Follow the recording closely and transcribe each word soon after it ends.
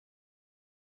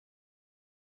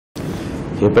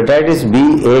Hepatitis B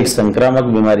एक संक्रामक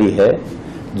बीमारी है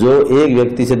जो एक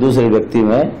व्यक्ति से दूसरे व्यक्ति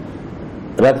में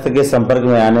रक्त के संपर्क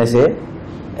में आने से,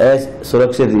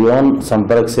 असुरक्षित यौन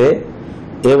संपर्क से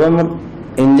एवं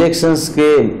इंजेक्शंस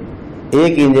के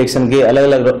एक इंजेक्शन के अलग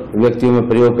अलग व्यक्तियों में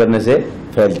प्रयोग करने से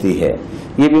फैलती है।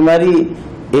 ये बीमारी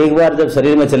एक बार जब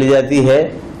शरीर में चली जाती है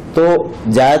तो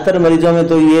ज़्यादातर मरीजों में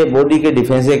तो ये बॉडी के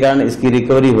डिफेंस के कारण इसकी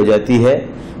रिकवरी हो जाती है,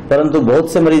 परंतु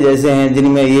बहुत से मरीज ऐसे हैं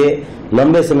जिनमें ये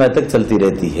लंबे समय तक चलती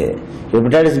रहती है।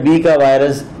 हेपेटाइटिस बी का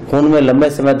वायरस खून में लंबे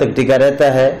समय तक टिका रहता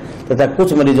है तथा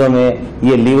कुछ मरीजों में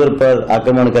ये लीवर पर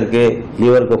आक्रमण करके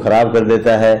लीवर को खराब कर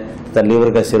देता है तथा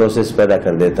लीवर का सिरोसिस पैदा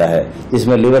कर देता है,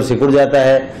 जिसमें लीवर सिकुड़ जाता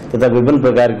है तथा विभिन्न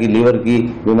प्रकार की लीवर की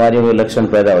बीमारियों के लक्षण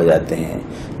पैदा हो जाते हैं।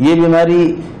 ये बीमारी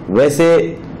वैसे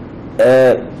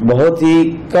बहुत ही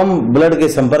कम ब्लड के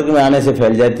संपर्क में आने से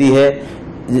फैल जाती है।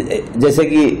 जैसे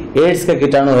कि एड्स का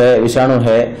कीटाणु है, विषाणु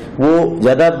है, वो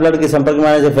ज्यादा ब्लड के संपर्क में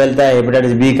आने से फैलता है।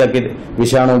 हेपेटाइटिस बी का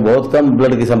विषाणु बहुत कम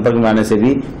ब्लड के संपर्क में आने से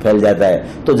भी फैल जाता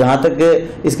है। तो जहां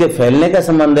तक इसके फैलने का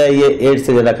संबंध है, ये एड्स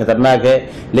से ज्यादा खतरनाक है,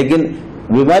 लेकिन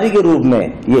बीमारी के रूप में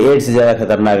ये एड्स से ज्यादा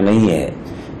खतरनाक नहीं है।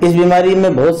 इस बीमारी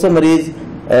में बहुत से मरीज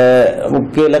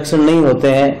के लक्षण नहीं होते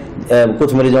हैं,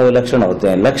 कुछ मरीजों के लक्षण होते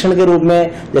हैं। लक्षण के रूप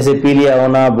में जैसे पीलिया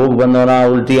होना, भूख बंद होना,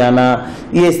 उल्टी आना,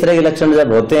 ये इस तरह के लक्षण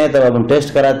जब होते हैं तब हम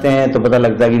टेस्ट कराते हैं तो पता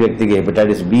लगता है कि व्यक्ति की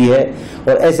हेपेटाइटिस बी है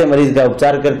और ऐसे मरीज का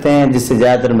उपचार करते हैं जिससे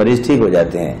ज्यादातर मरीज ठीक हो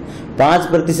जाते हैं।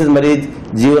 5% मरीज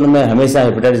जीवन में हमेशा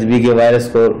हेपेटाइटिस बी के वायरस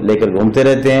को लेकर घूमते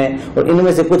रहते हैं और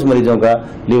इनमें से कुछ मरीजों का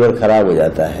लीवर खराब हो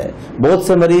जाता है। बहुत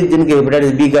से मरीज जिनके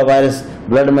हेपेटाइटिस बी का वायरस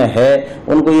ब्लड में है,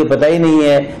 उनको ये पता ही नहीं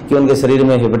है कि उनके शरीर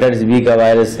में हेपेटाइटिस बी का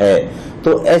वायरस है।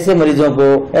 तो ऐसे मरीजों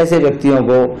को, ऐसे व्यक्तियों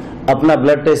को अपना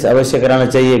ब्लड टेस्ट अवश्य कराना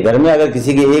चाहिए। घर में अगर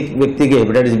किसी के एक व्यक्ति के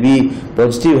हेपेटाइटिस बी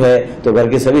पॉजिटिव है तो घर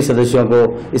के सभी सदस्यों को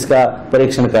इसका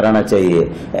परीक्षण कराना चाहिए।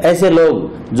 ऐसे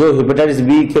लोग जो हेपेटाइटिस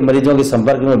बी के मरीजों के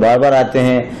संपर्क में बार बार आते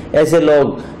हैं, ऐसे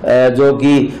लोग जो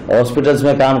कि हॉस्पिटल्स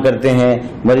में काम करते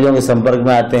हैं, मरीजों के संपर्क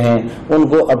में आते हैं,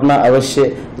 उनको अपना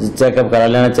अवश्य चेकअप करा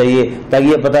लेना चाहिए ताकि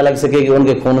ये पता लग सके कि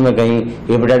उनके खून में कहीं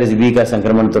हेपेटाइटिस बी का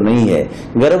संक्रमण तो नहीं है।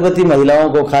 गर्भवती महिलाओं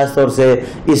को खासतौर से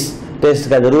इस टेस्ट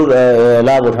का जरूर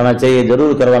लाभ उठाना चाहिए,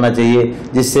 जरूर करवाना चाहिए,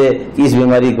 जिससे इस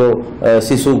बीमारी को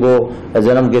शिशु को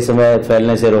जन्म के समय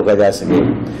फैलने से रोका जा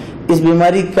सके। इस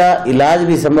बीमारी का इलाज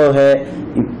भी संभव है।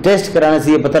 टेस्ट कराने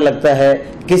से ये पता लगता है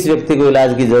किस व्यक्ति को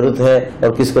इलाज की जरूरत है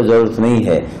और किसको जरूरत नहीं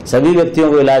है। सभी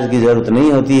व्यक्तियों को इलाज की जरूरत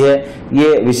नहीं होती है, ये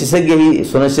विशेषज्ञ ही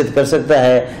सुनिश्चित कर सकता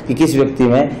है कि किस व्यक्ति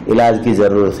में इलाज की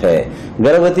जरूरत है।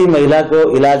 गर्भवती महिला को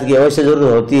इलाज की अवश्य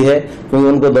जरूरत होती है क्योंकि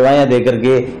उनको दवाइयां देकर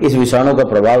के इस विषाणु का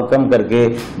प्रभाव कम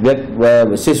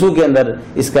करके शिशु के अंदर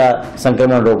इसका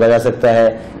संक्रमण रोका जा सकता है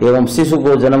एवं शिशु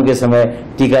को जन्म के समय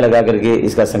टीका लगा करके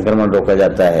इसका संक्रमण रोका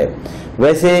जाता है।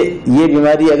 वैसे ये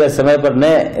बीमारी अगर समय पर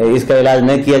इसका इलाज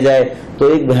न किया जाए तो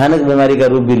एक भयानक बीमारी का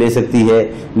रूप भी ले सकती है।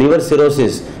 लीवर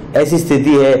सिरोसिस ऐसी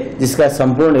स्थिति है जिसका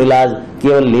संपूर्ण इलाज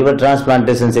केवल लीवर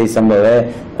ट्रांसप्लांटेशन से ही संभव है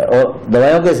और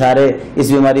दवाइयों के सहारे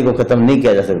इस बीमारी को खत्म नहीं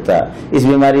किया जा सकता। इस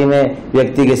बीमारी में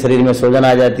व्यक्ति के शरीर में सूजन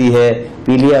आ जाती है,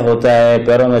 पीलिया होता है,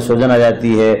 पैरों में सूजन आ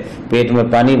जाती है, पेट में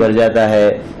पानी भर जाता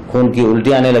है, खून की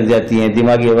उल्टी आने लग जाती हैं,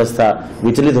 दिमागी अवस्था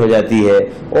विचलित हो जाती है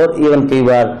और इवन कई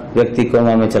बार व्यक्ति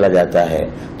कोमा में चला जाता है।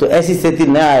 तो ऐसी स्थिति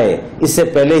न आए, इससे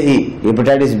पहले ही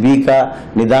हेपेटाइटिस बी का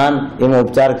निदान एवं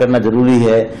उपचार करना जरूरी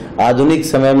है। आधुनिक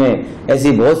समय में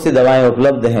ऐसी बहुत सी दवाएं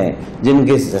उपलब्ध हैं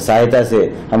जिनकी सहायता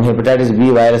से हम हेपेटाइटिस बी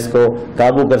वायरस को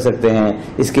काबू कर सकते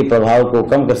हैं, इसके प्रभाव को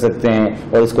कम कर सकते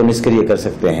हैं और इसको निष्क्रिय कर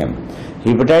सकते हैं।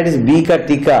 हेपेटाइटिस बी का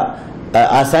टीका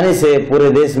आसानी से पूरे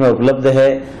देश में उपलब्ध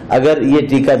है। अगर ये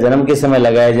टीका जन्म के समय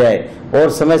लगाया जाए और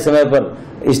समय समय पर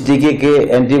इस टीके के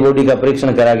एंटीबॉडी का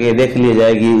परीक्षण करा के देख लिया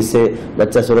जाएगी इससे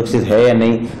बच्चा सुरक्षित है या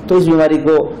नहीं, तो इस बीमारी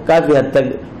को काफी हद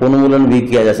तक उन्मूलन भी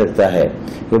किया जा सकता है।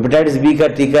 हेपेटाइटिस बी का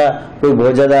टीका कोई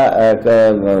बहुत ज्यादा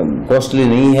कॉस्टली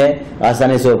नहीं है,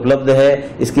 आसानी से उपलब्ध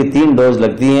है। इसकी 3 डोज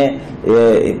लगती हैं,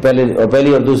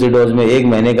 पहली और दूसरी डोज में 1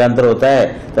 महीने का अंतर होता है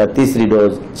तो तीसरी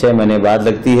डोज 6 महीने बाद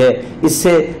लगती है।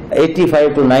 इससे 85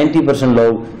 to 90%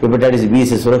 लोग हेपेटाइटिस बी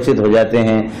से सुरक्षित हो जाते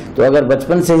हैं। तो अगर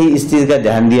बचपन से ही इस चीज का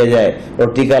ध्यान दिया जाए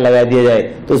और टीका लगा दिया जाए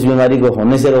तो इस बीमारी को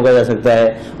होने से रोका जा सकता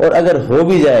है और अगर हो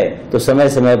भी जाए तो समय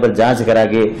समय पर जांच करा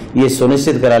के ये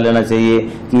सुनिश्चित करा लेना चाहिए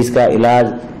कि इसका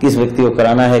इलाज किस व्यक्ति को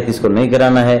कराना है, किसको नहीं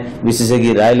कराना है, विशेषज्ञ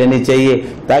की राय लेनी चाहिए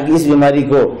ताकि इस बीमारी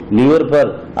को लीवर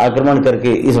पर आक्रमण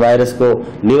करके इस वायरस को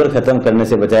लीवर खत्म करने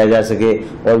से बचाया जा सके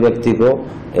और व्यक्ति को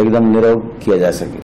एकदम निरोग किया जा सके।